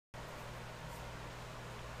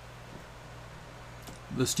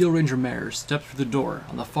The Steel Ranger mare stepped through the door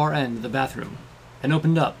on the far end of the bathroom and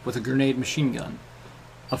opened up with a grenade machine gun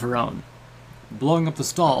of her own, blowing up the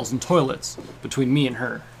stalls and toilets between me and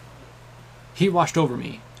her. Heat washed over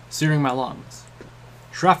me, searing my lungs.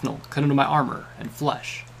 Shrapnel cut into my armor and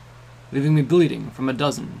flesh, leaving me bleeding from a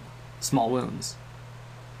dozen small wounds.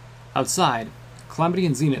 Outside, Calamity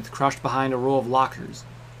and Zenith crouched behind a row of lockers,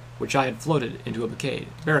 which I had floated into a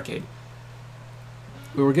barricade.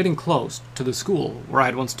 We were getting close to the school where I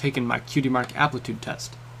had once taken my cutie mark aptitude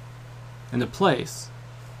test, and the place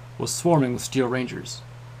was swarming with Steel Rangers.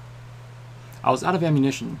 I was out of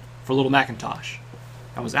ammunition for Little Macintosh,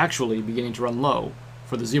 and was actually beginning to run low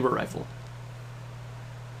for the Zebra rifle.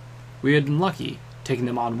 We had been lucky, taking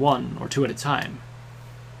them on one or two at a time,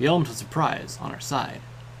 the element of surprise on our side.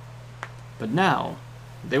 But now,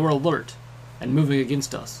 they were alert and moving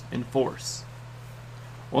against us in force.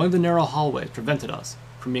 Only the narrow hallways prevented us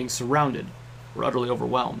from being surrounded or utterly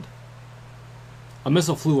overwhelmed. A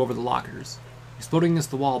missile flew over the lockers, exploding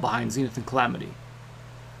against the wall behind Zenith and Calamity.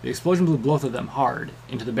 The explosion blew both of them hard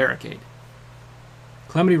into the barricade.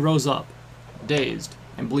 Calamity rose up, dazed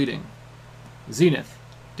and bleeding. Zenith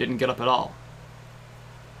didn't get up at all.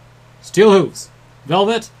 "Steel Hooves!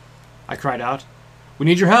 Velvet!" I cried out. "We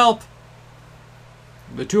need your help!"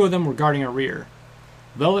 The two of them were guarding our rear.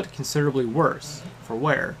 Velvet considerably worse for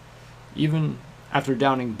wear, even after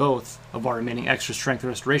downing both of our remaining extra strength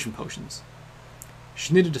restoration potions.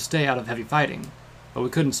 She needed to stay out of heavy fighting, but we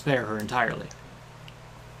couldn't spare her entirely.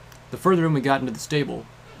 The further in we got into the stable,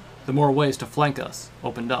 the more ways to flank us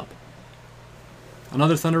opened up.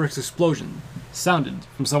 Another thunderous explosion sounded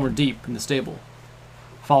from somewhere deep in the stable,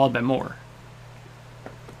 followed by more.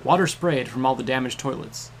 Water sprayed from all the damaged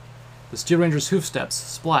toilets. The Steel Ranger's hoofsteps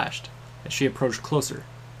splashed as she approached closer.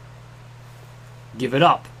 "Give it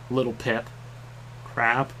up, little Pip."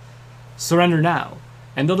 "Crap. Surrender now,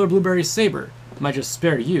 and Elder Blueberry's saber might just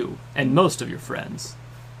spare you and most of your friends.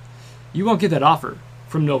 You won't get that offer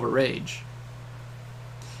from Nova Rage."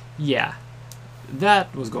 Yeah,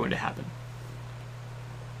 that was going to happen.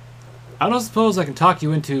 "I don't suppose I can talk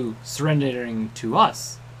you into surrendering to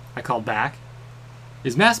us," I called back.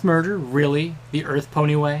 "Is mass murder really the Earth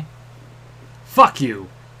Pony way?" "Fuck you,"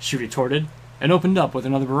 she retorted, and opened up with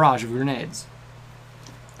another barrage of grenades.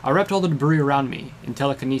 I wrapped all the debris around me in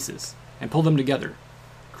telekinesis and pulled them together,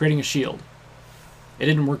 creating a shield. It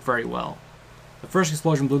didn't work very well. The first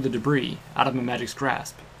explosion blew the debris out of my magic's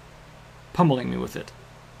grasp, pummeling me with it.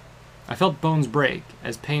 I felt bones break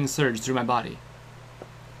as pain surged through my body.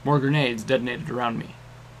 More grenades detonated around me.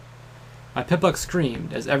 My Pip-Buck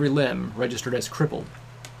screamed as every limb registered as crippled.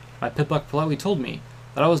 My Pip-Buck politely told me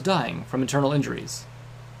that I was dying from internal injuries.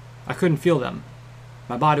 I couldn't feel them.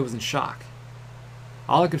 My body was in shock.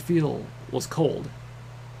 All I could feel was cold.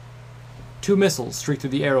 2 missiles streaked through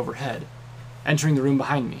the air overhead, entering the room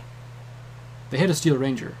behind me. They hit a Steel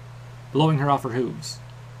Ranger, blowing her off her hooves.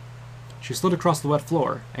 She slid across the wet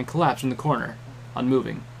floor and collapsed in the corner,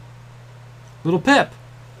 unmoving. "Little Pip!"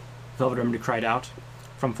 Velvet Remedy cried out,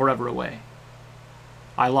 from forever away.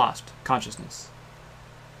 I lost consciousness.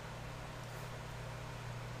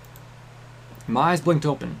 My eyes blinked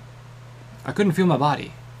open. I couldn't feel my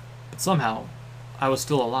body, but somehow I was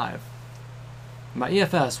still alive. My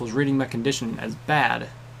EFS was reading my condition as bad,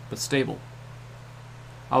 but stable.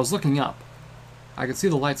 I was looking up. I could see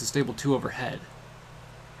the lights of Stable 2 overhead.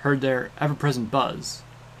 Heard their ever-present buzz.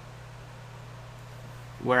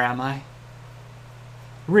 Where am I?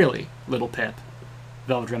 "Really, little Pip,"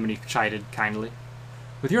 Velvet Remedy chided kindly.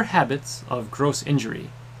 "With your habits of gross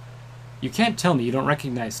injury, you can't tell me you don't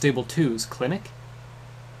recognize Stable 2's clinic?"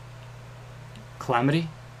 "Calamity?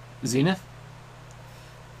 Zenith?"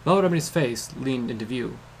 Velvet Remedy's face leaned into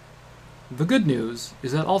view. "The good news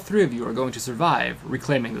is that all 3 of you are going to survive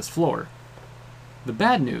reclaiming this floor. The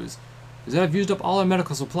bad news is that I've used up all our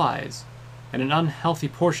medical supplies and an unhealthy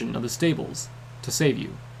portion of the stables to save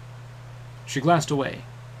you." She glanced away.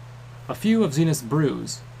 "A few of Zenith's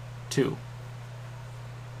brews, too."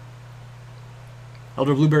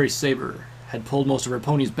 Elder Blueberry's saber had pulled most of her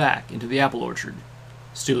ponies back into the apple orchard,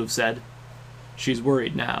 Steelhoof said. "She's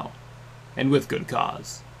worried now, and with good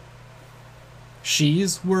cause."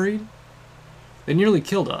 She's worried? They nearly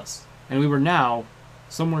killed us, and we were now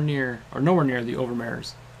nowhere near the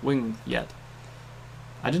Overmare's wing yet.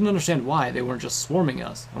 I didn't understand why they weren't just swarming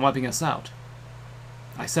us and wiping us out.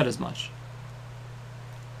 I said as much.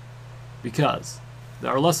 "Because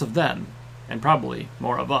there are less of them, and probably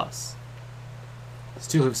more of us,"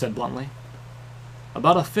 Steelhoof said bluntly.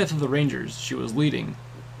 About 1/5 of the Rangers she was leading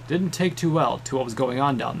didn't take too well to what was going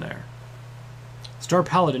on down there. Star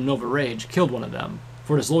Paladin Nova Rage killed one of them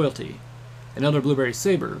for disloyalty, and Elder Blueberry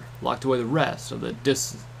Saber locked away the rest of the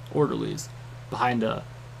disorderlies behind a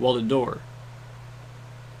welded door.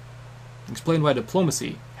 Explained why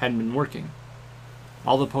diplomacy hadn't been working.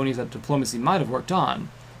 All the ponies that diplomacy might have worked on,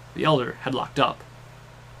 the Elder had locked up.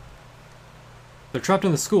 "They're trapped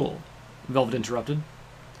in the school," Velvet interrupted.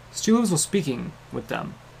 "Steelhooves was speaking with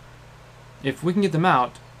them. If we can get them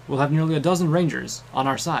out, we'll have nearly a dozen rangers on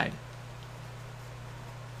our side.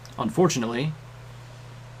 Unfortunately,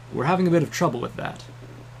 we're having a bit of trouble with that.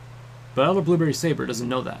 But Elder Blueberry Saber doesn't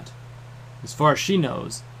know that. As far as she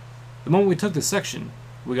knows, the moment we took this section,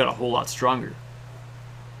 we got a whole lot stronger."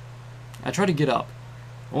 I tried to get up,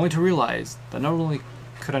 only to realize that not only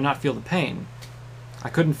could I not feel the pain, I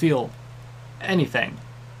couldn't feel anything.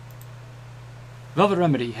 Velvet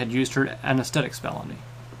Remedy had used her anesthetic spell on me.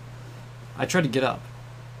 I tried to get up,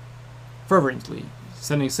 fervently,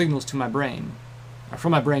 sending signals to my brain, or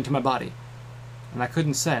from my brain to my body, and I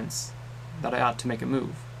couldn't sense that I ought to make a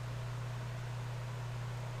move.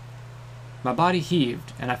 My body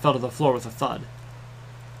heaved, and I fell to the floor with a thud,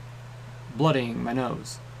 bloodying my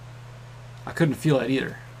nose. I couldn't feel it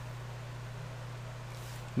either.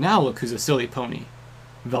 "Now look who's a silly pony,"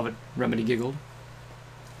 Velvet Remedy giggled.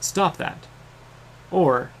 "Stop that.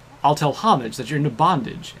 Or I'll tell Homage that you're into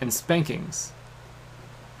bondage and spankings."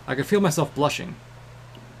 I could feel myself blushing.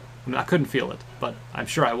 I couldn't feel it, but I'm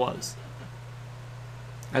sure I was.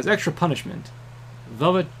 As extra punishment,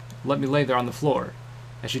 Velvet let me lay there on the floor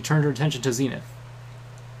as she turned her attention to Zenith.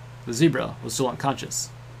 The zebra was still unconscious.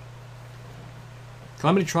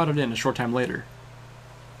 Calamity trotted in a short time later.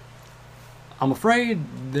 "I'm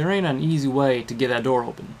afraid there ain't an easy way to get that door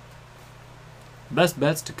open. Best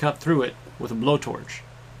bet's to cut through it with a blowtorch,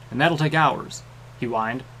 and that'll take hours," he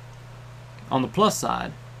whined. "On the plus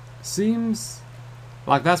side, seems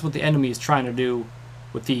like that's what the enemy is trying to do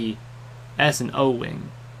with the S and O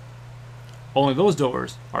wing. Only those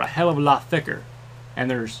doors are a hell of a lot thicker, and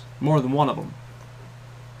there's more than one of them.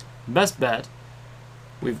 Best bet,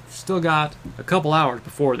 we've still got a couple hours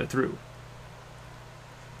before they're through."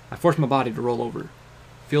 I forced my body to roll over,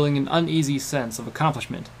 feeling an uneasy sense of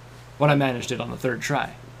accomplishment when I managed it on the third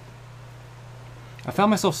try. I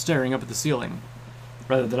found myself staring up at the ceiling,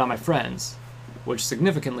 rather than at my friends, which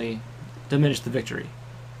significantly diminished the victory.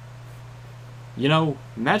 You know,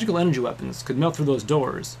 magical energy weapons could melt through those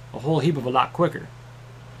doors a whole heap of a lot quicker.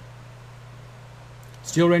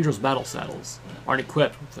 "Steel Ranger's battle saddles aren't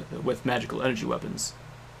equipped with magical energy weapons,"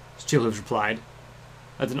 Steelhooves replied.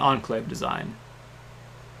 "That's an Enclave design."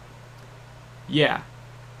 "Yeah,"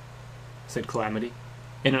 said Calamity,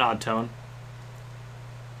 in an odd tone.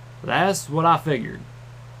 "That's what I figured."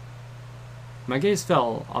 My gaze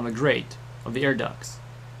fell on the grate of the air ducts.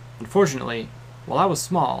 Unfortunately, while I was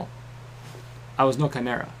small, I was no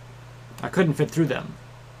chimera. I couldn't fit through them.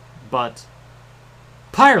 But...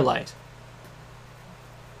 Pyrelight!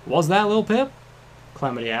 "Was that, Lil Pip?"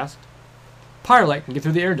 Calamity asked. "Pyrelight can get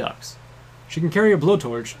through the air ducts. She can carry a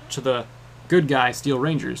blowtorch to the good guy Steel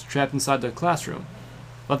Rangers trapped inside the classroom.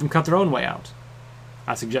 Let them cut their own way out,"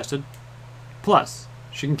 I suggested. "Plus,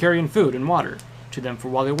 she can carry in food and water to them for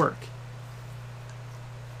while they work."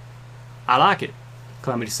 "I like it,"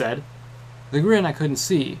 Calamity said, the grin I couldn't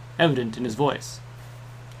see evident in his voice.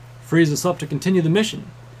 "Frees us up to continue the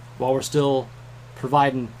mission while we're still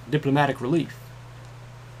providing diplomatic relief."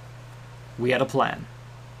 We had a plan.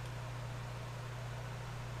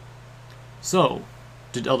 So,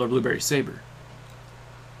 did Elder Blueberry Saber.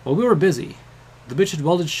 While we were busy, the bitch had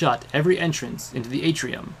welded shut every entrance into the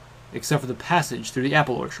atrium except for the passage through the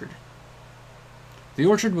apple orchard. The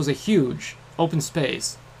orchard was a huge, open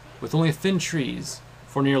space with only thin trees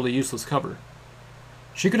for nearly useless cover.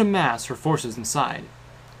 She could amass her forces inside,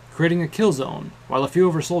 creating a kill zone while a few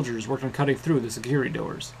of her soldiers worked on cutting through the security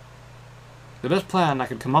doors. The best plan I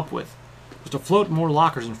could come up with was to float more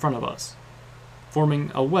lockers in front of us,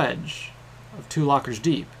 forming a wedge of 2 lockers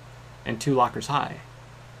deep and 2 lockers high.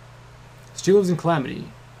 Steelhooves and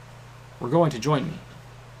Calamity were going to join me.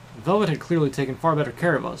 Velvet had clearly taken far better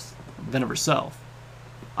care of us than of herself,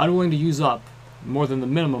 unwilling to use up more than the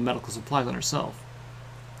minimum medical supplies on herself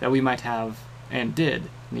that we might have, and did,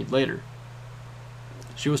 need later.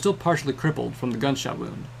 She was still partially crippled from the gunshot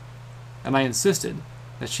wound, and I insisted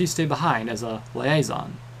that she stay behind as a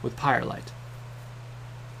liaison with Pyrelight.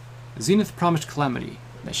 Zenith promised Calamity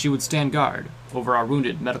that she would stand guard over our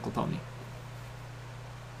wounded medical pony.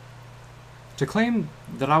 To claim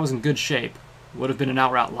that I was in good shape would have been an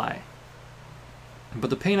outright lie, but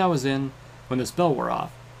the pain I was in when the spell wore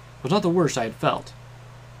off was not the worst I had felt.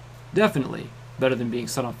 Definitely better than being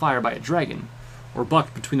set on fire by a dragon, or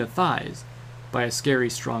bucked between the thighs by a scary,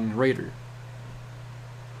 strong raider.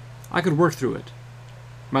 I could work through it.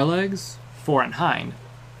 My legs, fore and hind,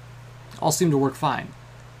 all seemed to work fine,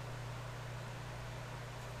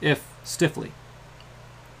 if stiffly,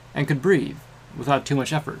 and could breathe without too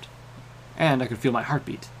much effort, and I could feel my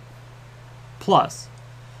heartbeat. Plus,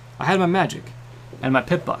 I had my magic and my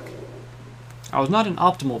pip-buck. I was not in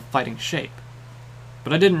optimal fighting shape,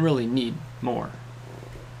 but I didn't really need more,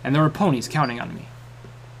 and there were ponies counting on me.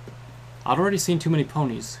 I'd already seen too many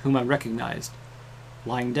ponies whom I recognized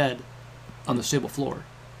lying dead on the stable floor.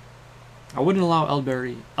 I wouldn't allow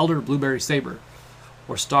Elder Blueberry Saber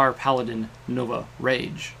or Star Paladin Nova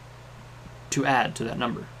Rage to add to that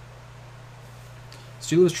number.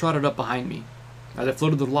 Steelers trotted up behind me as I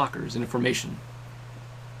floated the lockers in formation.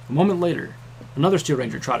 A moment later, another Steel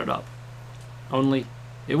Ranger trotted up. Only,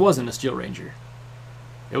 it wasn't a Steel Ranger.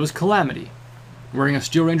 It was Calamity, wearing a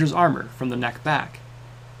Steel Ranger's armor from the neck back.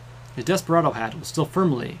 His Desperado hat was still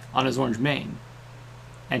firmly on his orange mane,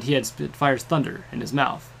 and he had Spitfire's thunder in his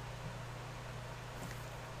mouth.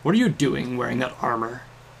 "What are you doing wearing that armor?"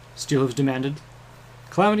 Steelhooves demanded.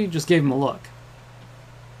 Calamity just gave him a look.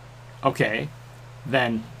 "Okay,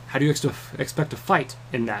 then how do you expect to fight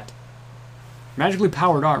in that? Magically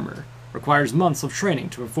powered armor requires months of training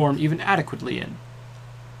to perform even adequately in."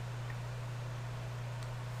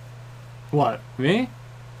 "What, me?"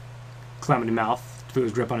 Calamity mouthed through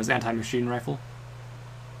his grip on his anti-machine rifle.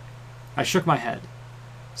 I shook my head,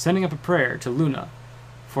 sending up a prayer to Luna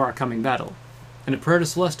for our coming battle, and a prayer to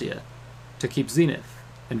Celestia to keep Zenith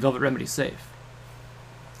and Velvet Remedy safe.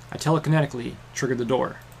 I telekinetically triggered the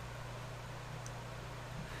door.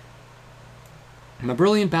 My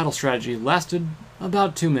brilliant battle strategy lasted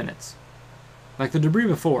about 2 minutes. Like the debris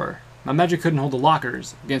before, my magic couldn't hold the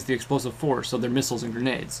lockers against the explosive force of their missiles and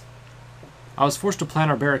grenades. I was forced to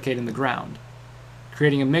plant our barricade in the ground,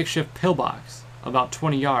 creating a makeshift pillbox about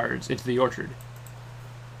 20 yards into the orchard.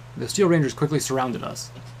 The Steel Rangers quickly surrounded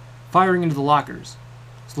us, firing into the lockers,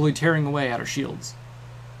 slowly tearing away at our shields.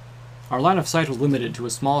 Our line of sight was limited to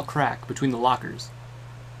a small crack between the lockers,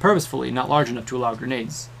 purposefully not large enough to allow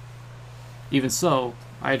grenades. Even so,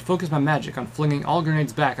 I had focused my magic on flinging all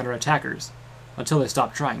grenades back at our attackers until they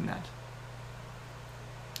stopped trying that.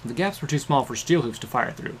 The gaps were too small for Steelhooves to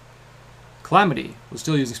fire through. Calamity was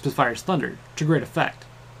still using Spitfire's thunder to great effect,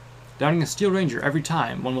 downing a Steel Ranger every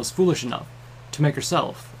time one was foolish enough to make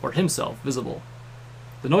herself or himself visible.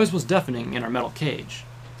 The noise was deafening in our metal cage.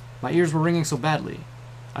 My ears were ringing so badly,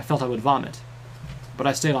 I felt I would vomit, but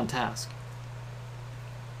I stayed on task.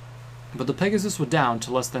 But the Pegasus was down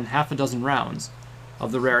to less than half a dozen rounds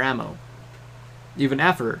of the rare ammo, even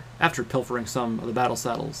after pilfering some of the battle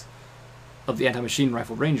saddles of the anti-machine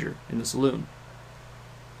rifle ranger in the saloon.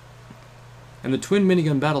 And the twin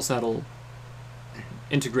minigun battle saddle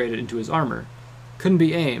integrated into his armor couldn't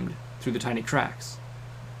be aimed through the tiny cracks.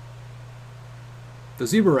 The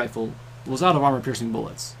zebra rifle was out of armor-piercing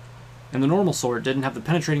bullets, and the normal sword didn't have the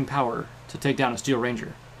penetrating power to take down a Steel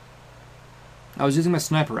Ranger. I was using my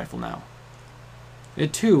sniper rifle now.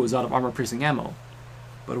 It too was out of armor-piercing ammo,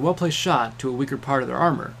 but a well-placed shot to a weaker part of their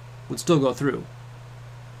armor would still go through.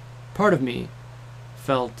 Part of me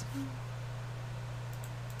felt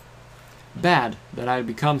bad that I had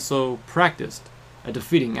become so practiced at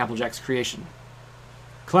defeating Applejack's creation.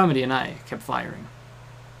 Calamity and I kept firing.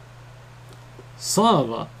 "Son of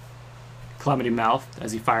a..." Calamity mouthed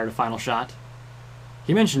as he fired a final shot.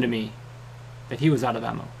 He mentioned to me that he was out of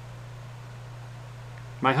ammo.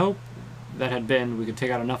 My hope that had been we could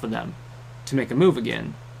take out enough of them to make a move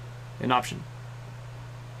again, an option.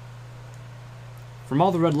 From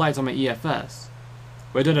all the red lights on my EFS,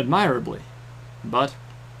 we did admirably, but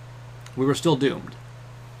we were still doomed.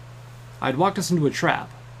 I had walked us into a trap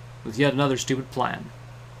with yet another stupid plan,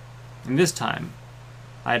 and this time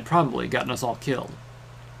I had probably gotten us all killed.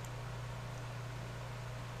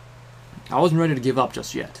 I wasn't ready to give up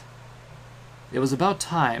just yet. It was about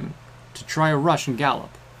time to try a rush and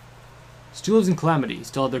gallop. Steelhooves and Calamity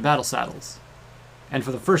still had their battle saddles, and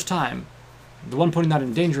for the first time, the one pony not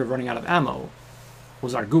in danger of running out of ammo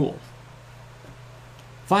was our ghoul.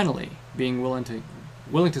 Finally, being willing to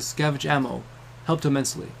scavenge ammo helped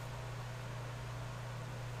immensely.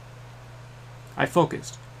 I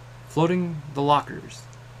focused, floating the lockers,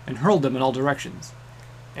 and hurled them in all directions,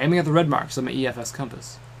 aiming at the red marks on my EFS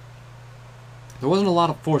compass. There wasn't a lot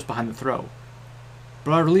of force behind the throw,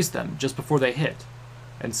 but I released them just before they hit,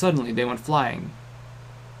 and suddenly they went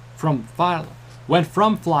from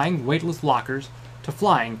flying weightless lockers to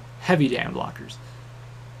flying heavy damned lockers.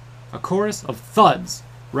 A chorus of thuds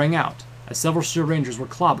rang out as several Steel Rangers were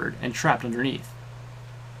clobbered and trapped underneath.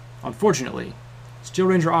 Unfortunately, Steel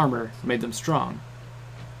Ranger armor made them strong.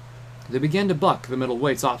 They began to buck the middle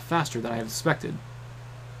weights off faster than I had expected.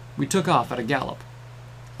 We took off at a gallop,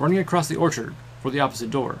 running across the orchard for the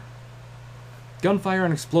opposite door. Gunfire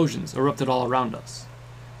and explosions erupted all around us.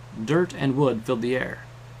 Dirt and wood filled the air.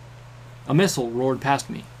 A missile roared past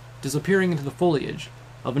me, disappearing into the foliage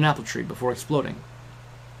of an apple tree before exploding.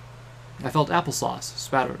 I felt applesauce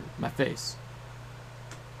spatter my face.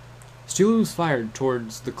 Steel was fired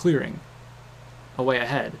towards the clearing, away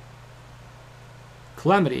ahead.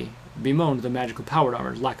 Calamity bemoaned the magical powered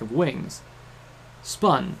armor's lack of wings,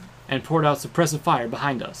 spun, and poured out suppressive fire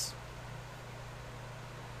behind us.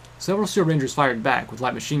 Several Steel Rangers fired back with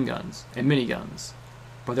light machine guns and miniguns,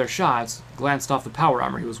 but their shots glanced off the power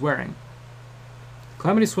armor he was wearing.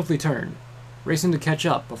 Calamity swiftly turned, racing to catch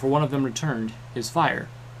up before one of them returned his fire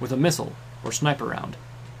with a missile or sniper round.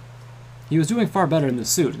 He was doing far better in the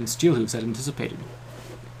suit than Steelhooves had anticipated,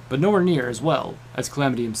 but nowhere near as well as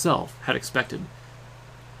Calamity himself had expected.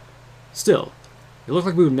 Still, it looked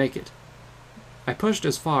like we would make it. I pushed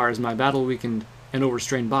as far as my battle-weakened and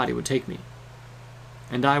overstrained body would take me,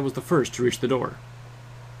 and I was the first to reach the door.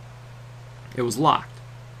 It was locked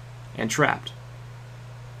and trapped.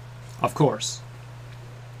 Of course.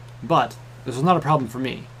 But this was not a problem for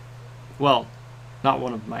me. Well, not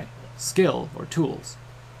one of my skill or tools.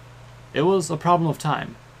 It was a problem of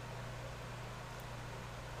time.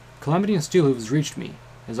 Calamity and Steelhooves reached me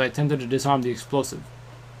as I attempted to disarm the explosive.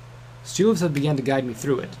 Steelhooves had begun to guide me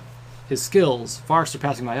through it, his skills far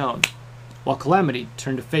surpassing my own, while Calamity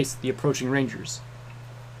turned to face the approaching Rangers.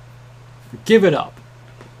 "Give it up!"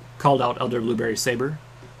 called out Elder Blueberry Saber,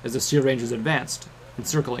 as the Steel Rangers advanced,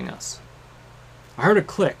 encircling us. I heard a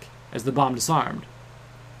click as the bomb disarmed.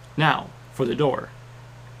 Now, for the door.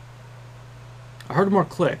 I heard more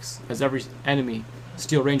clicks as every enemy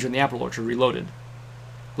Steel Ranger in the apple orchard reloaded.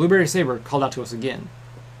 Blueberry Saber called out to us again.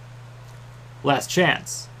 "Last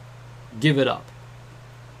chance. Give it up."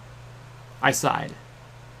 I sighed.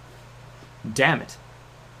 Damn it.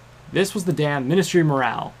 This was the damn Ministry of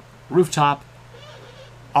Morale, rooftop,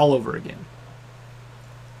 all over again.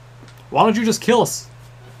 "Why don't you just kill us?"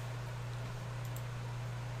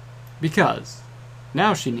 "Because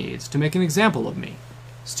now she needs to make an example of me,"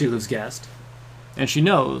 Steelhooves guessed. "And she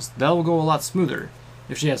knows that will go a lot smoother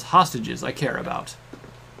if she has hostages I care about.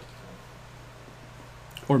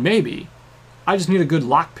 Or maybe I just need a good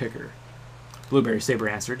lockpicker," Blueberry Saber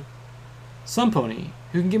answered. "Some pony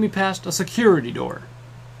who can get me past a security door."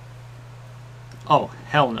 Oh,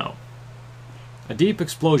 hell no. A deep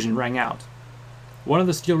explosion rang out. One of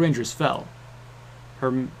the Steel Rangers fell,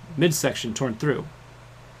 her midsection torn through.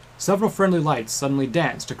 Several friendly lights suddenly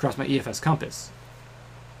danced across my EFS compass.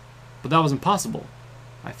 But that was impossible,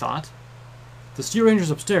 I thought. The Steel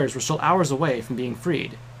Rangers upstairs were still hours away from being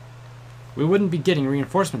freed. We wouldn't be getting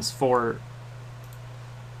reinforcements for...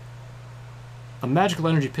 A magical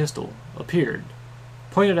energy pistol appeared,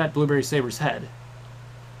 pointed at Blueberry Saber's head.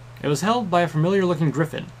 It was held by a familiar-looking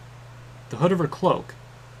griffin, the hood of her cloak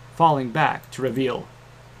falling back to reveal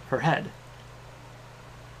her head.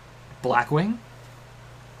 Blackwing?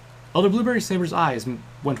 Elder Blueberry Saber's eyes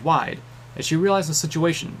went wide as she realized the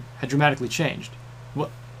situation had dramatically changed.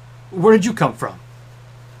 Where did you come from?"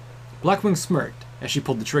 Blackwing smirked as she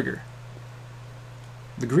pulled the trigger.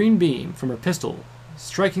 The green beam from her pistol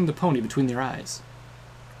striking the pony between their eyes,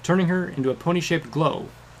 turning her into a pony-shaped glow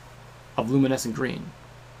of luminescent green.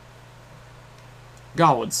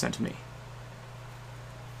 "God sent me."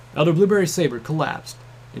 Elder Blueberry Saber collapsed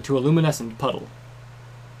into a luminescent puddle.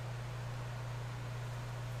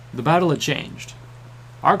 The battle had changed.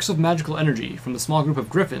 Arcs of magical energy from the small group of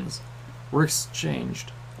griffins were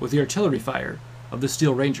exchanged with the artillery fire of the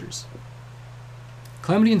Steel Rangers.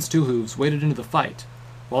 Calamity and Steelhooves waded into the fight,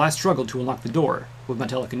 while I struggled to unlock the door with my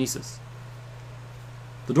telekinesis.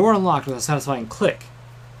 The door unlocked with a satisfying click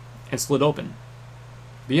and slid open.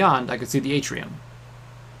 Beyond, I could see the atrium.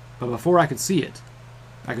 But before I could see it,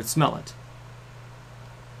 I could smell it.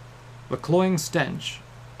 The cloying stench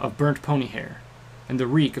of burnt pony hair and the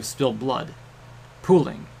reek of spilled blood,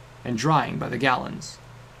 pooling and drying by the gallons,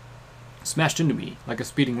 smashed into me like a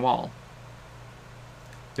speeding wall.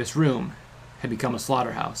 This room had become a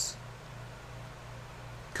slaughterhouse.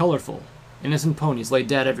 Colorful, innocent ponies lay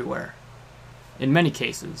dead everywhere. In many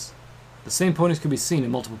cases, the same ponies could be seen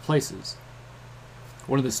in multiple places.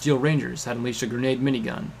 One of the Steel Rangers had unleashed a grenade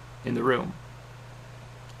minigun in the room.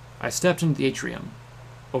 I stepped into the atrium,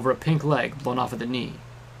 over a pink leg blown off at the knee.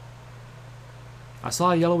 I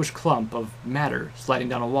saw a yellowish clump of matter sliding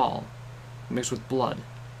down a wall, mixed with blood.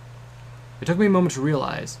 It took me a moment to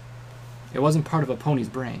realize it wasn't part of a pony's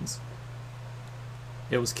brains.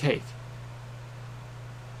 It was cake.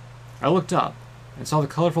 I looked up and saw the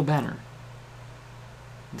colorful banner.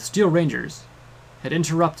 The Steel Rangers had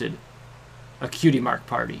interrupted a cutie mark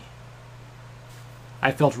party.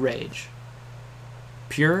 I felt rage.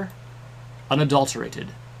 Pure, unadulterated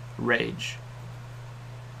rage.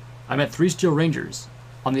 I met 3 Steel Rangers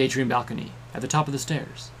on the atrium balcony at the top of the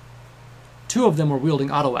stairs. 2 of them were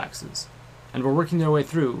wielding auto axes and were working their way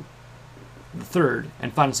through the 3rd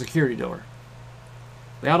and final security door.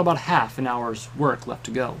 They had about half an hour's work left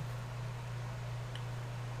to go.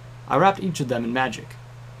 I wrapped each of them in magic,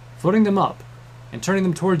 floating them up and turning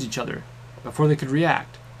them towards each other before they could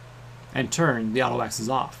react and turn the auto axes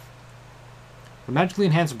off. The magically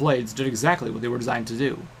enhanced blades did exactly what they were designed to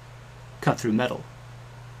do: cut through metal.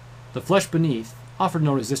 The flesh beneath offered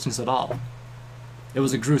no resistance at all. It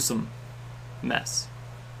was a gruesome mess.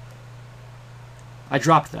 I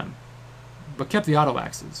dropped them, but kept the auto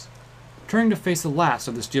axes, turning to face the last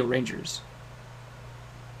of the Steel Rangers.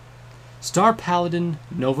 Star Paladin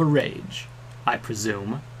Nova Rage, I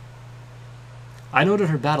presume. I noted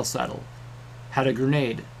her battle saddle had a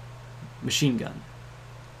grenade machine gun.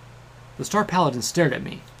 The Star Paladin stared at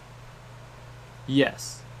me.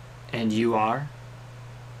 Yes, and you are?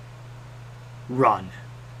 Run.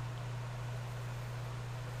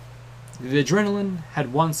 The adrenaline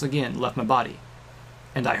had once again left my body,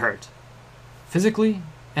 and I hurt, physically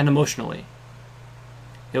and emotionally.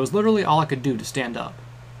 It was literally all I could do to stand up.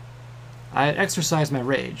 I had exercised my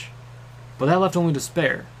rage, but that left only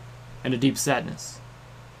despair and a deep sadness.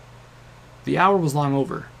 The hour was long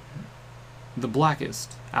over, the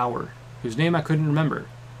blackest hour, whose name I couldn't remember,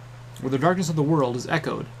 where the darkness of the world is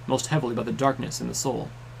echoed most heavily by the darkness in the soul.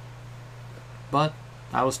 But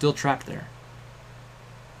I was still trapped there.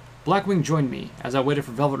 Blackwing joined me as I waited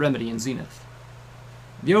for Velvet Remedy and Zenith.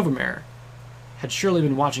 The Overmare had surely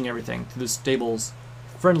been watching everything through the stable's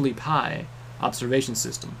friendly pie observation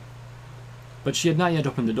system, but she had not yet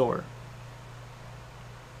opened the door.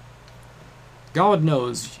 God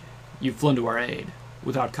knows you've flown to our aid,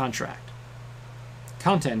 without contract.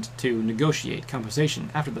 Content to negotiate compensation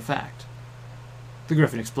after the fact, the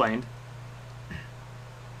Griffin explained.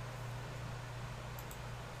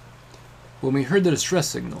 When we heard the distress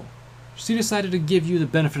signal, she decided to give you the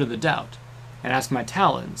benefit of the doubt and ask my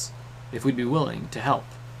Talons if we'd be willing to help.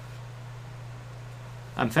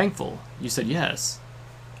 I'm thankful you said yes,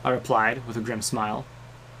 I replied with a grim smile.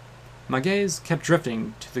 My gaze kept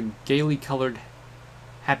drifting to the gaily colored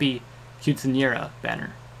Happy Quinceañera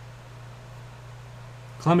banner.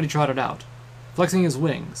 Calamity trotted out, flexing his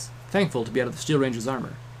wings, thankful to be out of the Steel Ranger's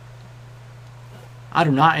armor. I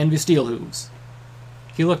do not envy Steel Hooves.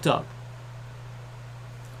 He looked up.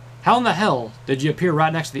 How in the hell did you appear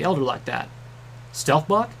right next to the Elder like that? Stealth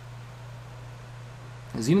buck?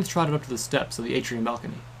 Zenith trotted up to the steps of the atrium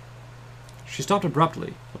balcony. She stopped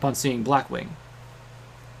abruptly upon seeing Blackwing.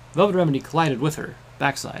 Velvet Remedy collided with her,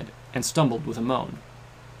 backside, and stumbled with a moan.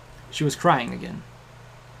 She was crying again.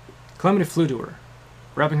 Calamity flew to her,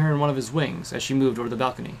 wrapping her in one of his wings as she moved over the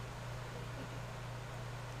balcony.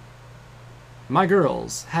 My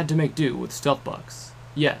girls had to make do with stealth bucks,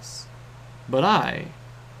 yes, but I...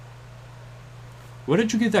 Where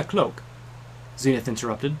did you get that cloak? Zenith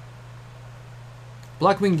interrupted.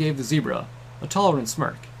 Blackwing gave the zebra a tolerant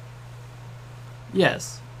smirk.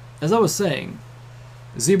 Yes, as I was saying,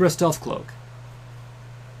 zebra stealth cloak.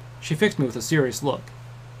 She fixed me with a serious look.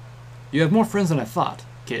 You have more friends than I thought,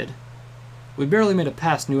 kid. We barely made it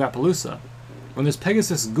past New Appaloosa when this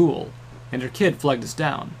Pegasus ghoul and her kid flagged us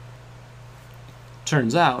down.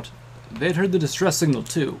 Turns out, they'd heard the distress signal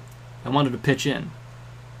too, and wanted to pitch in.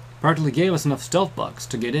 Practically gave us enough stealth bucks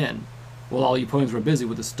to get in, while all you ponies were busy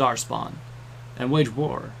with the star spawn, and wage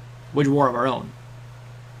war of our own.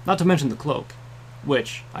 Not to mention the cloak,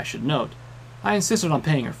 which, I should note, I insisted on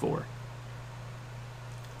paying her for.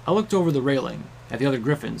 I looked over the railing at the other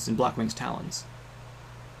griffins in Blackwing's talons.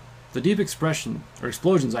 The deep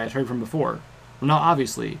explosions I had heard from before were now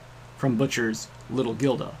obviously from Butcher's little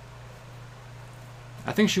Gilda.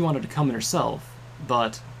 I think she wanted to come in herself,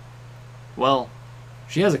 but, well,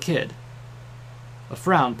 she has a kid. A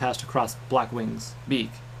frown passed across Blackwing's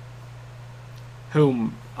beak.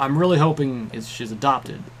 Whom I'm really hoping she's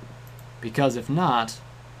adopted, because if not,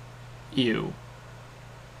 ew.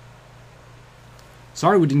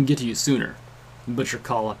 Sorry we didn't get to you sooner, Butcher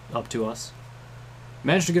called up to us.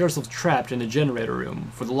 Managed to get ourselves trapped in the generator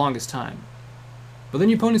room for the longest time. But then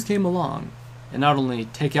you ponies came along, and not only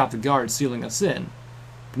take out the guards sealing us in,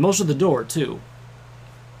 but most of the door, too.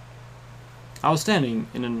 I was standing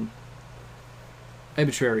in an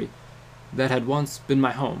arbitrary that had once been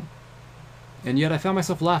my home, and yet I found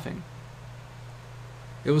myself laughing.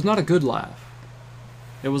 It was not a good laugh.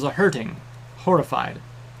 It was a hurting, horrified,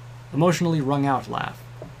 emotionally wrung-out laugh.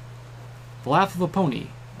 The laugh of a pony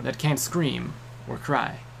that can't scream or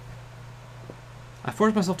cry. I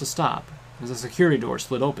forced myself to stop as the security door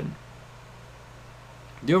slid open.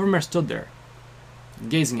 The Overmare stood there,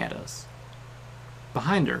 gazing at us.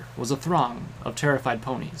 Behind her was a throng of terrified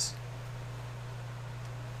ponies.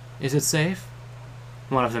 "Is it safe?"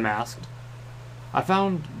 one of them asked. I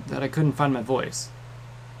found that I couldn't find my voice.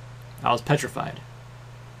 I was petrified.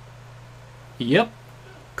 "Yep,"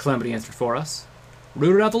 Calamity answered for us.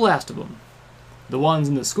 "Rooted out the last of them. The ones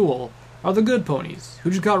in the school are the good ponies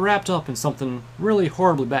who just got wrapped up in something really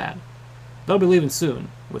horribly bad. They'll be leaving soon,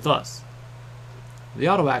 with us." The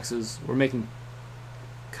auto axes were making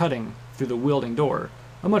cutting through the wielding door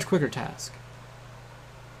a much quicker task.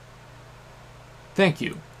 "Thank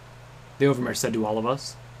you," the Overmare said to all of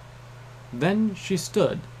us. Then she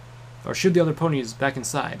stood, or shooed the other ponies back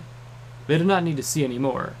inside. They did not need to see any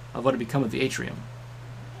more of what had become of the atrium.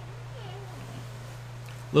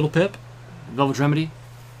 "Little Pip, Velvet Remedy,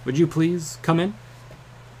 would you please come in?"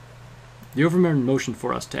 The Overmare motioned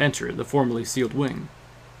for us to enter the formerly sealed wing.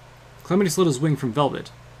 Calamity slid his wing from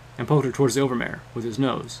Velvet and poked her towards the Overmare with his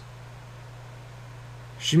nose.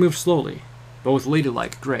 She moved slowly, but with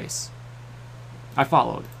ladylike grace. I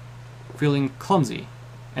followed, feeling clumsy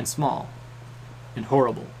and small and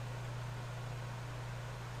horrible.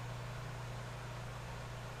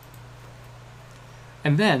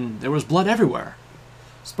 And then there was blood everywhere.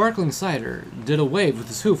 Sparkling Cider did a wave with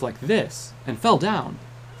his hoof like this and fell down.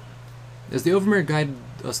 As the Overmare guided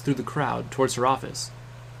us through the crowd towards her office,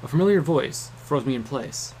 a familiar voice froze me in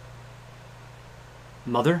place.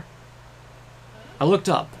 "Mother?" I looked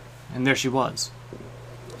up, and there she was,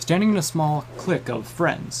 standing in a small clique of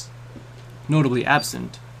friends, notably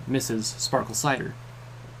absent Mrs. Sparkle Cider.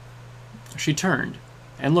 She turned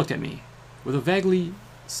and looked at me with a vaguely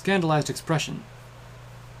scandalized expression.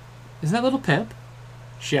 "Isn't that little Pip?"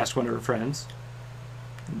 she asked one of her friends.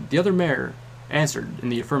 The other mare answered in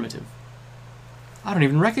the affirmative. "I don't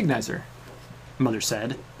even recognize her," Mother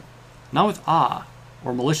said, not with awe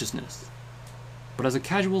or maliciousness, but as a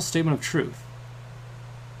casual statement of truth.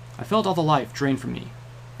 I felt all the life drained from me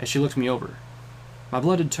as she looked me over. My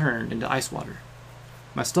blood had turned into ice water.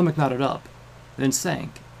 My stomach knotted up, and then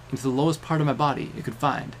sank into the lowest part of my body it could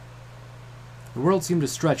find. The world seemed to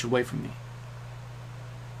stretch away from me.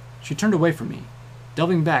 She turned away from me,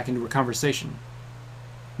 delving back into her conversation,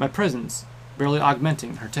 my presence barely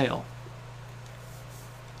augmenting her tale.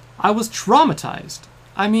 "I was traumatized.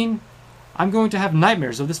 I mean, I'm going to have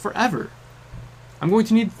nightmares of this forever. I'm going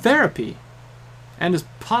to need therapy. And as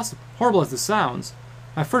horrible as this sounds,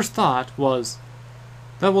 my first thought was,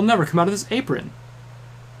 that will never come out of this apron.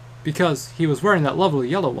 Because he was wearing that lovely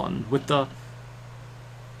yellow one with the..."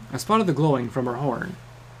 I spotted the glowing from her horn,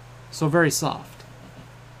 so very soft,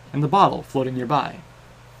 and the bottle floating nearby,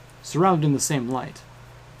 surrounded in the same light.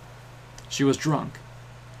 She was drunk.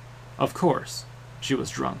 Of course, she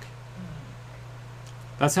was drunk.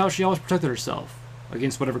 That's how she always protected herself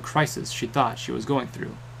against whatever crisis she thought she was going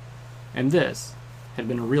through, and this had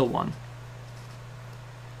been a real one.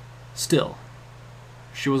 Still,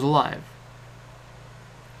 she was alive.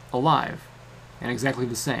 Alive, and exactly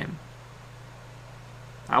the same.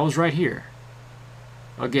 I was right here.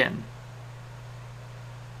 Again.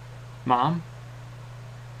 "Mom?"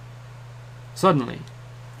 Suddenly,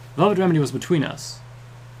 Velvet Remedy was between us,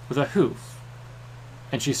 with a hoof,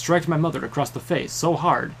 and she struck my mother across the face so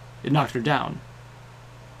hard it knocked her down.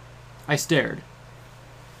 I stared.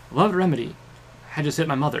 Velvet Remedy had just hit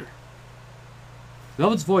my mother.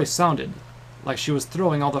 Velvet's voice sounded like she was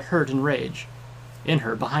throwing all the hurt and rage in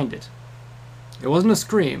her behind it. It wasn't a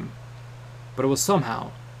scream, but it was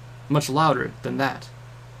somehow much louder than that.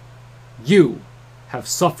 "You have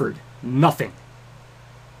suffered nothing."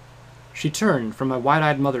 She turned from my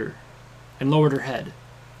wide-eyed mother and lowered her head,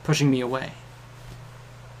 pushing me away.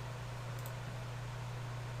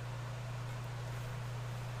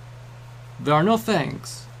 "There are no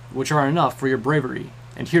thanks which are enough for your bravery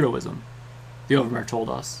and heroism," the Overmare told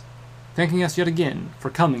us, thanking us yet again for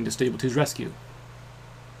coming to Stable 2's rescue.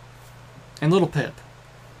 "And little Pip,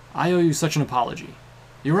 I owe you such an apology.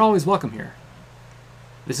 You are always welcome here.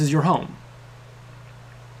 This is your home."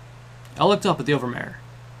 I looked up at the Overmare,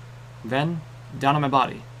 then down at my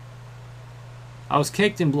body. I was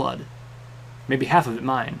caked in blood, maybe half of it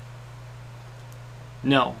mine.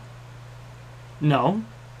 "No." "No?"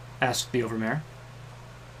 asked the Overmare.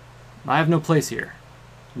 "I have no place here.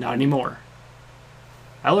 Not anymore."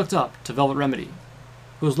 I looked up to Velvet Remedy,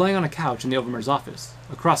 who was laying on a couch in the Overmare's office,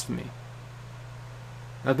 across from me.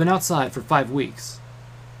 "I've been outside for 5 weeks,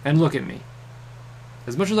 and look at me.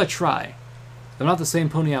 As much as I try, I'm not the same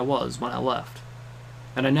pony I was when I left,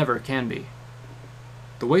 and I never can be.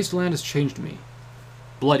 The wasteland has changed me,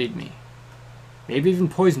 bloodied me, maybe even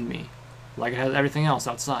poisoned me, like it has everything else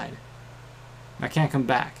outside. I can't come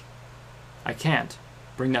back. I can't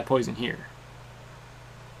bring that poison here.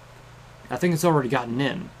 I think it's already gotten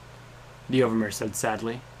in, the Overmare said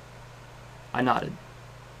sadly. I nodded.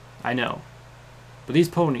 I know. But these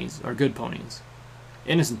ponies are good ponies.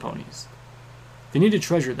 Innocent ponies. They need to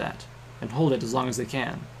treasure that, and hold it as long as they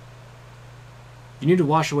can. You need to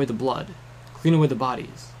wash away the blood, clean away the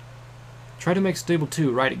bodies. Try to make Stable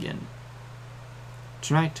 2 right again.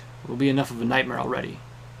 Tonight will be enough of a nightmare already.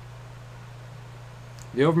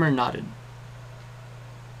 The Overmare nodded.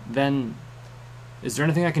 Then, is there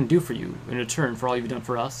anything I can do for you in return for all you've done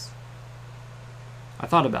for us? I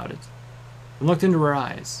thought about it, and looked into her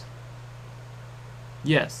eyes.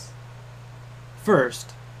 Yes.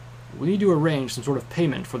 First, we need to arrange some sort of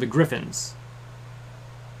payment for the Griffins.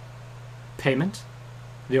 Payment?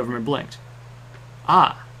 The Overmare blinked.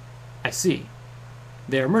 Ah, I see.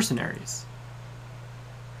 They are mercenaries.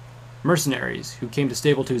 Mercenaries who came to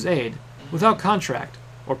Stable 2's aid without contract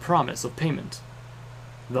or promise of payment,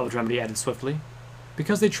 Velvet Remedy added swiftly,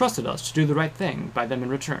 because they trusted us to do the right thing by them in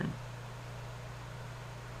return.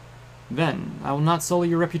 Then I will not sully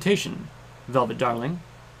your reputation, Velvet darling,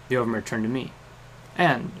 the Overmare turned to me.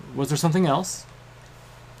 And, was there something else?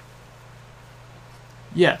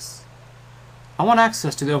 Yes. I want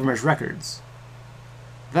access to the Overmare's records.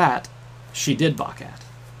 That, she did balk at.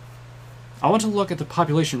 I want to look at the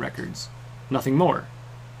population records, nothing more.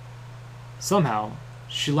 Somehow,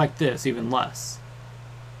 she liked this even less.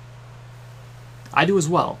 I do as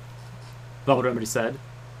well, Velvet Remedy said,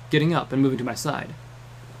 getting up and moving to my side.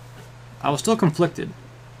 I was still conflicted,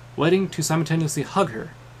 waiting to simultaneously hug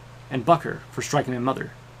her and buck her for striking my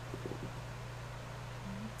mother.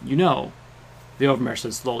 You know, the Overmare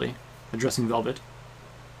said slowly, addressing Velvet,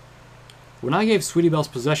 when I gave Sweetie Belle's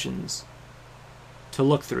possessions to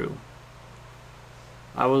look through,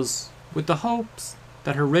 I was with the hopes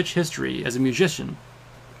that her rich history as a musician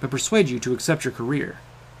would persuade you to accept your career.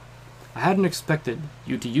 I hadn't expected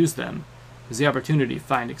you to use them as the opportunity to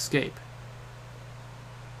find escape.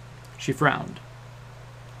 She frowned.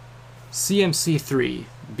 CMC3,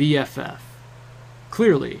 BFF.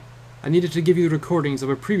 Clearly, I needed to give you the recordings of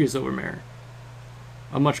a previous Overmare,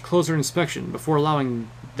 a much closer inspection before allowing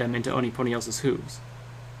them into anybody else's hooves.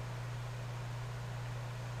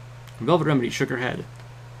 Velvet Remedy shook her head.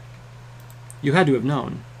 You had to have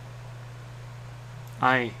known.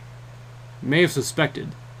 I may have suspected,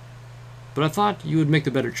 but I thought you would make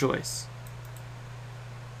the better choice.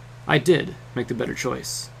 I did make the better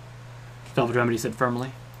choice, Velvet Remedy said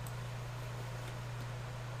firmly.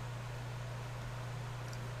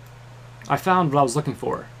 I found what I was looking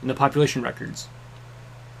for in the population records.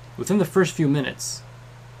 Within the first few minutes,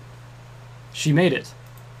 she made it.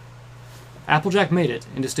 Applejack made it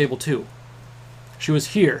into Stable 2. She was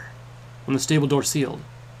here when the stable door sealed.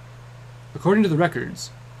 According to the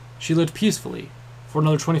records, she lived peacefully for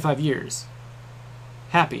another 25 years.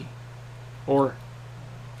 Happy, or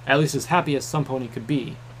at least as happy as some pony could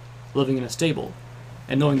be, living in a stable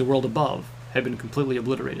and knowing the world above had been completely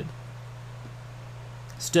obliterated.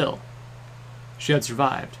 Still, she had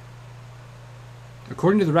survived.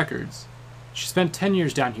 According to the records, she spent 10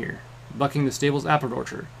 years down here, bucking the stable's apple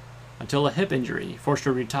orchard, until a hip injury forced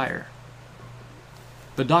her to retire.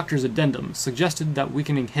 The doctor's addendum suggested that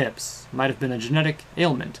weakening hips might have been a genetic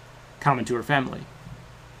ailment common to her family.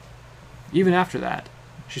 Even after that,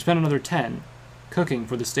 she spent another 10 cooking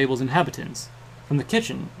for the stable's inhabitants from the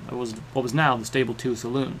kitchen that was what was now the Stable 2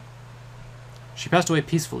 saloon. She passed away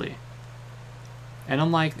peacefully, and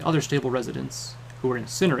unlike other stable residents who were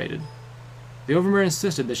incinerated, the Overmare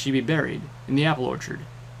insisted that she be buried in the apple orchard.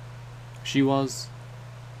 She was...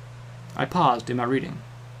 I paused in my reading.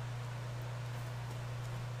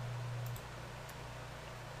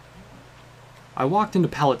 I walked into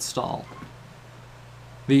Pallet's stall.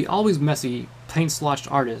 The always messy, paint-splotched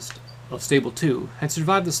artist of Stable 2 had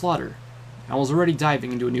survived the slaughter and was already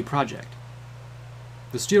diving into a new project.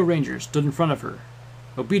 The Steel Ranger stood in front of her,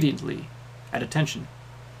 obediently, at attention,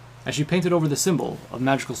 as she painted over the symbol of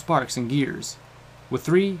magical sparks and gears, with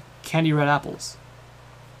 3 candy-red apples.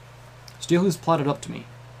 Steelhooves plodded up to me.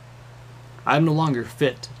 I am no longer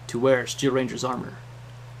fit to wear Steel Ranger's armor,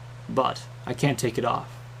 but I can't take it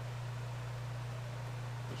off,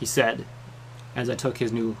 he said, as I took in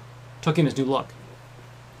his new look.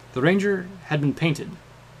 The Ranger had been painted.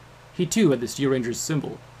 He too had the Steel Ranger's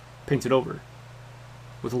symbol painted over,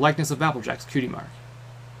 with the likeness of Applejack's cutie mark.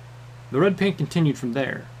 The red paint continued from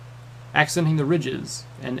there, accenting the ridges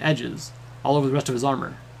and edges all over the rest of his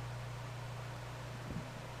armor.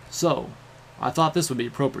 So, I thought this would be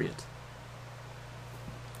appropriate.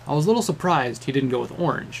 I was a little surprised he didn't go with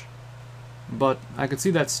orange, but I could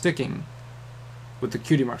see that sticking with the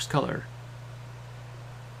cutie mark's color.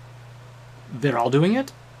 They're all doing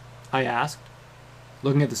it? I asked,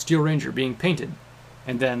 looking at the Steel Ranger being painted,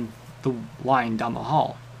 and then the line down the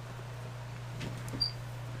hall.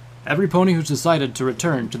 Every pony who's decided to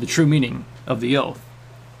return to the true meaning of the oath,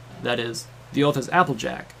 that is, the oath as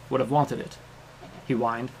Applejack would have wanted it, he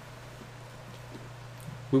whined.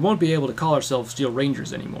 We won't be able to call ourselves Steel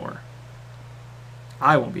Rangers anymore.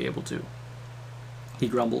 I won't be able to, he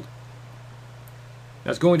grumbled.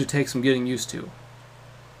 That's going to take some getting used to.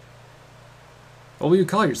 What will you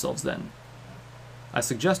call yourselves then? I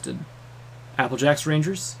suggested. Applejack's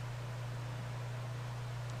Rangers?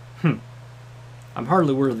 I'm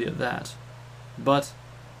hardly worthy of that. But,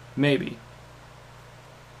 maybe.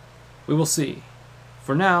 We will see.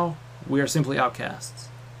 For now, we are simply outcasts.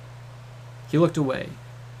 He looked away,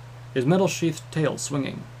 his metal-sheathed tail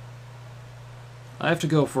swinging. I have to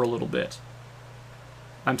go for a little bit.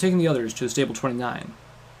 I'm taking the others to Stable 29.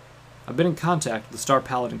 I've been in contact with the Star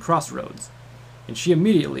Paladin Crossroads, and she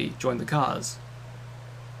immediately joined the cause.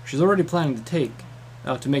 She's already planning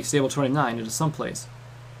to make Stable 29 into someplace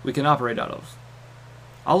we can operate out of.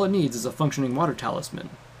 All it needs is a functioning water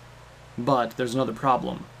talisman. But there's another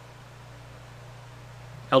problem.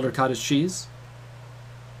 Elder cottage cheese?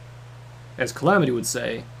 As Calamity would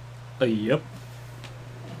say, yep.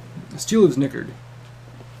 Steelhooves nickered.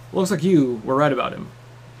 Looks like you were right about him.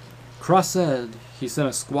 Cross said he sent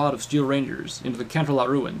a squad of Steel Rangers into the Canterlot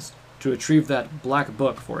ruins to retrieve that black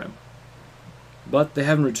book for him. But they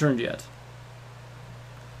haven't returned yet.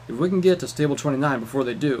 If we can get to Stable 29 before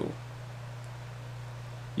they do,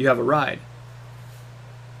 you have a ride.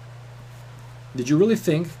 Did you really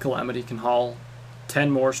think Calamity can haul 10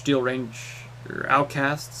 more Steel Ranger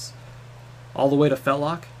outcasts all the way to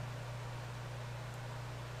Fetlock?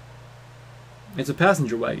 It's a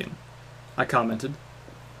passenger wagon, I commented.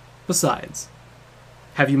 Besides,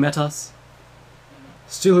 have you met us?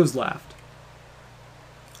 Steelhooves laughed.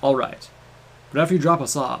 All right, but after you drop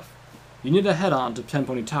us off, you need to head on to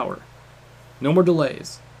Tenpony Tower. No more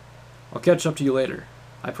delays. I'll catch up to you later,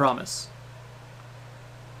 I promise.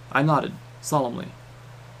 I nodded, solemnly.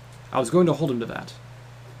 I was going to hold him to that.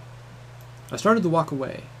 I started to walk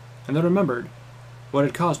away, and then remembered what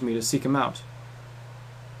had caused me to seek him out.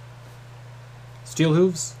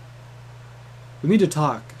 Steelhooves, we need to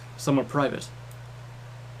talk somewhere private.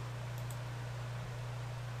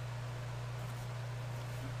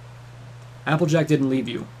 Applejack didn't leave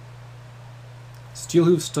you.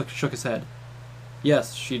 Steelhooves shook his head.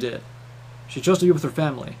 Yes, she did. She chose to be with her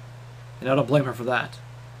family, and I don't blame her for that.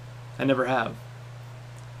 I never have.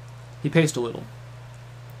 He paced a little.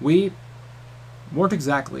 We weren't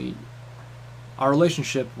exactly. Our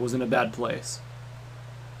relationship was in a bad place.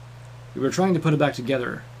 We were trying to put it back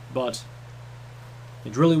together, but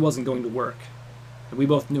it really wasn't going to work, and we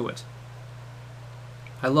both knew it.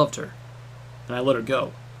 I loved her, and I let her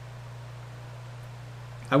go.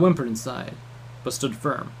 I whimpered inside, but stood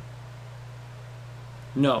firm.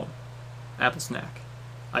 No, Applesnack,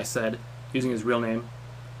 I said, using his real name.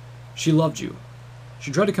 She loved you.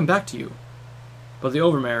 She tried to come back to you, but the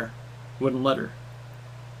Overmare wouldn't let her.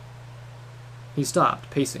 He stopped,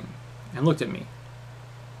 pacing, and looked at me.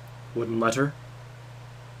 Wouldn't let her?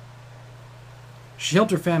 She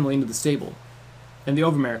helped her family into the stable, and the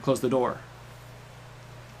Overmare closed the door.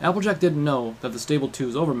 Applejack didn't know that the Stable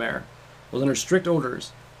 2's Overmare was under strict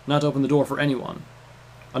orders not to open the door for anyone,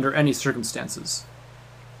 under any circumstances.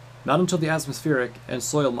 Not until the atmospheric and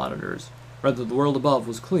soil monitors read that the world above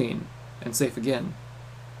was clean and safe again.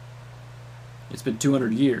 It's been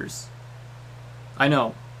 200 years. I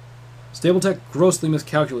know. Stabletech grossly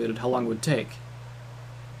miscalculated how long it would take.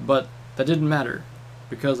 But that didn't matter,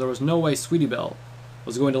 because there was no way Sweetie Belle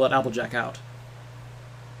was going to let Applejack out.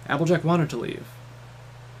 Applejack wanted to leave.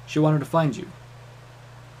 She wanted to find you.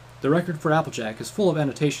 The record for Applejack is full of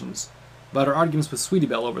annotations about her arguments with Sweetie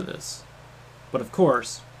Belle over this. But of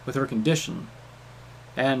course, with her condition,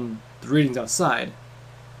 and the readings outside,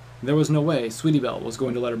 there was no way Sweetie Belle was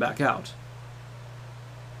going to let her back out.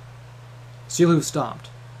 Steelhooves stomped.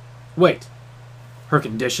 Wait! Her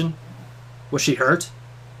condition? Was she hurt?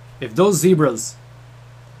 If those zebras...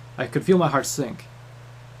 I could feel my heart sink.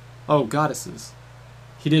 Oh, goddesses.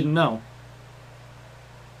 He didn't know.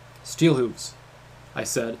 Steelhooves, I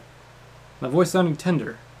said, my voice sounding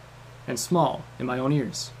tender and small in my own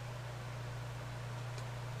ears.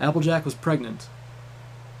 Applejack was pregnant.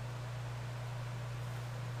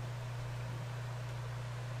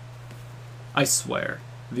 I swear,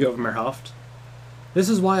 the Overmare huffed. This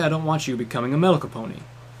is why I don't want you becoming a medical pony.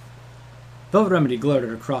 Velvet Remedy glared at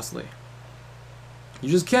her crossly. You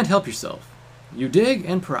just can't help yourself. You dig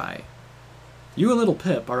and pry. You and Little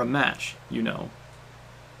Pip are a match, you know.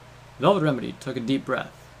 Velvet Remedy took a deep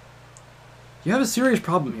breath. You have a serious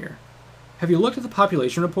problem here. Have you looked at the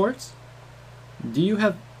population reports? Do you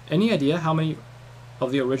have any idea how many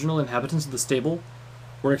of the original inhabitants of the stable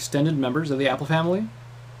were extended members of the Apple family?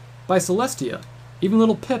 By Celestia, even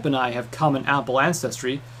Little Pip and I have common Apple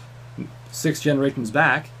ancestry 6 generations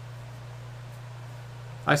back.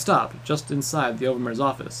 I stopped just inside the Overmare's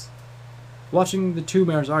office, watching the two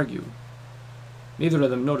mares argue. Neither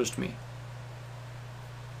of them noticed me.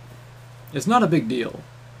 It's not a big deal.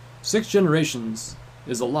 6 generations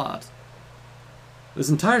is a lot. This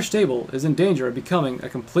entire stable is in danger of becoming a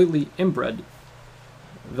completely inbred,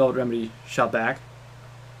 Velvet Remedy shot back.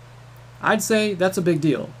 I'd say that's a big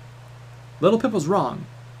deal. Little Pip was wrong.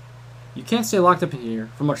 You can't stay locked up in here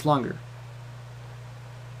for much longer.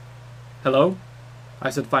 Hello? I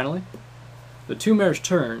said finally. The two mares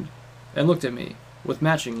turned and looked at me with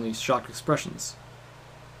matchingly shocked expressions.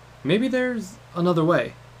 Maybe there's another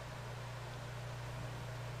way.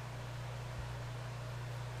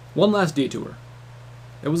 One last detour.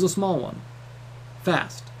 It was a small one.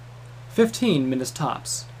 Fast. 15 minutes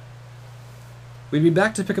tops. We'd be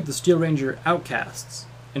back to pick up the Steel Ranger outcasts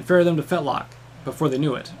and ferry them to Fetlock before they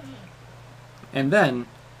knew it. And then,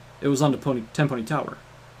 it was on to Ten Pony Tower.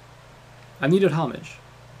 I needed homage.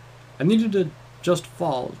 I needed to just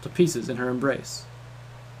fall to pieces in her embrace.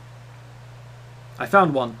 I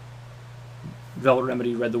found one. Velvet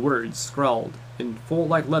Remedy read the words scrawled in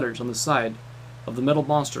fold-like letters on the side of the metal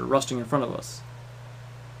monster rusting in front of us.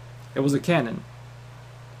 It was a cannon.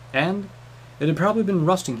 And it had probably been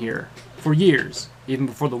rusting here for years, even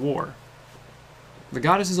before the war. The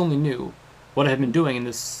goddesses only knew what it had been doing in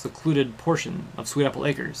this secluded portion of Sweet Apple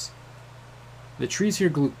Acres. The trees here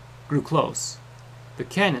grew close. The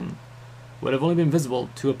cannon would have only been visible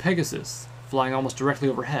to a Pegasus flying almost directly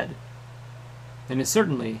overhead, and it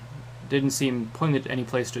certainly didn't seem pointed at any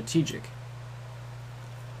place strategic.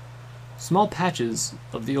 Small patches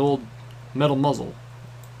of the old metal muzzle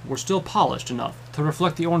were still polished enough to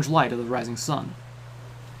reflect the orange light of the rising sun.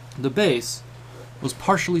 The base was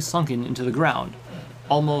partially sunken into the ground,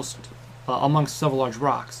 almost amongst several large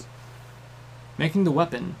rocks, making the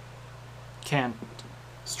weapon cant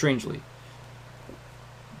strangely.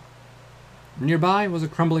 Nearby was a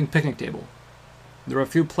crumbling picnic table. There were a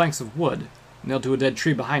few planks of wood nailed to a dead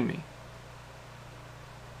tree behind me.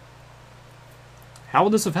 How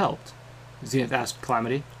would this have helped? Zenith asked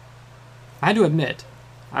Calamity. I had to admit,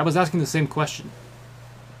 I was asking the same question.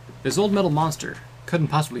 This old metal monster couldn't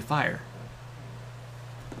possibly fire.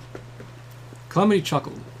 Calamity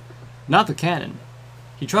chuckled. Not the cannon.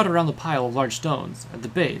 He trotted around the pile of large stones at the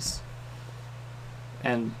base,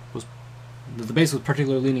 and the base was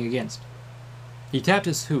particularly leaning against. He tapped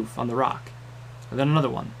his hoof on the rock, and then another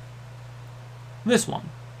one. This one.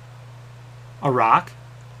 A rock?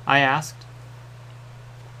 I asked.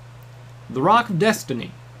 The Rock of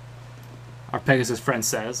Destiny, our Pegasus friend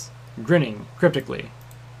says, grinning cryptically.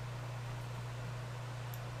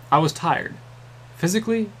 I was tired,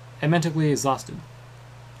 physically and mentally exhausted.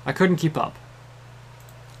 I couldn't keep up.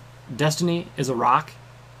 Destiny is a rock?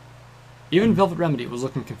 Even Velvet Remedy was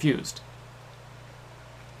looking confused.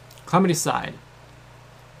 Calamity sighed.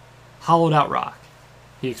 Hollowed out rock,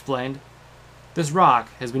 he explained. This rock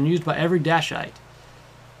has been used by every Dashite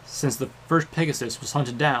since the first Pegasus was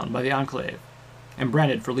hunted down by the Enclave and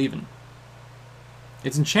branded for leaving.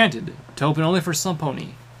 It's enchanted to open only for some pony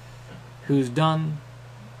who's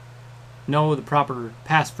know the proper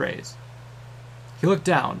passphrase. He looked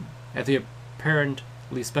down at the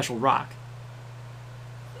apparently special rock.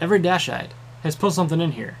 Every Dashite has put something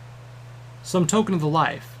in here, some token of the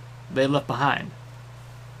life they left behind.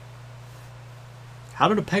 How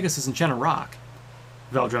did a Pegasus enchant a rock?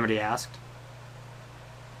 Velvet Remedy asked.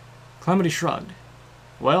 Calamity shrugged.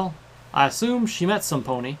 Well, I assume she met some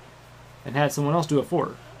pony and had someone else do it for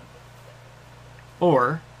her.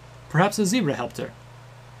 Or perhaps a zebra helped her,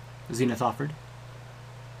 Zenith offered.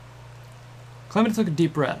 Calamity took a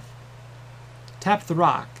deep breath, tapped the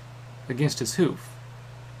rock against his hoof,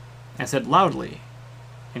 and said loudly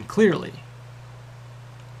and clearly,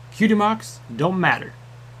 Cutie marks don't matter.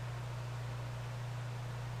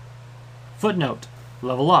 Footnote,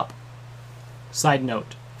 level up. Side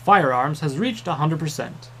note, firearms has reached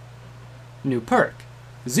 100%. New perk,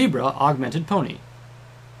 Zebra Augmented Pony.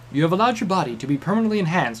 You have allowed your body to be permanently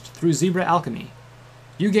enhanced through Zebra Alchemy.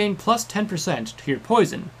 You gain plus 10% to your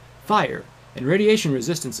poison, fire, and radiation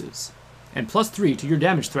resistances. and +3 to your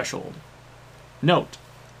damage threshold. Note,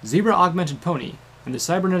 Zebra Augmented Pony and the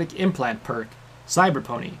Cybernetic Implant perk, Cyber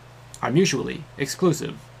Pony, are mutually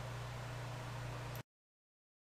exclusive.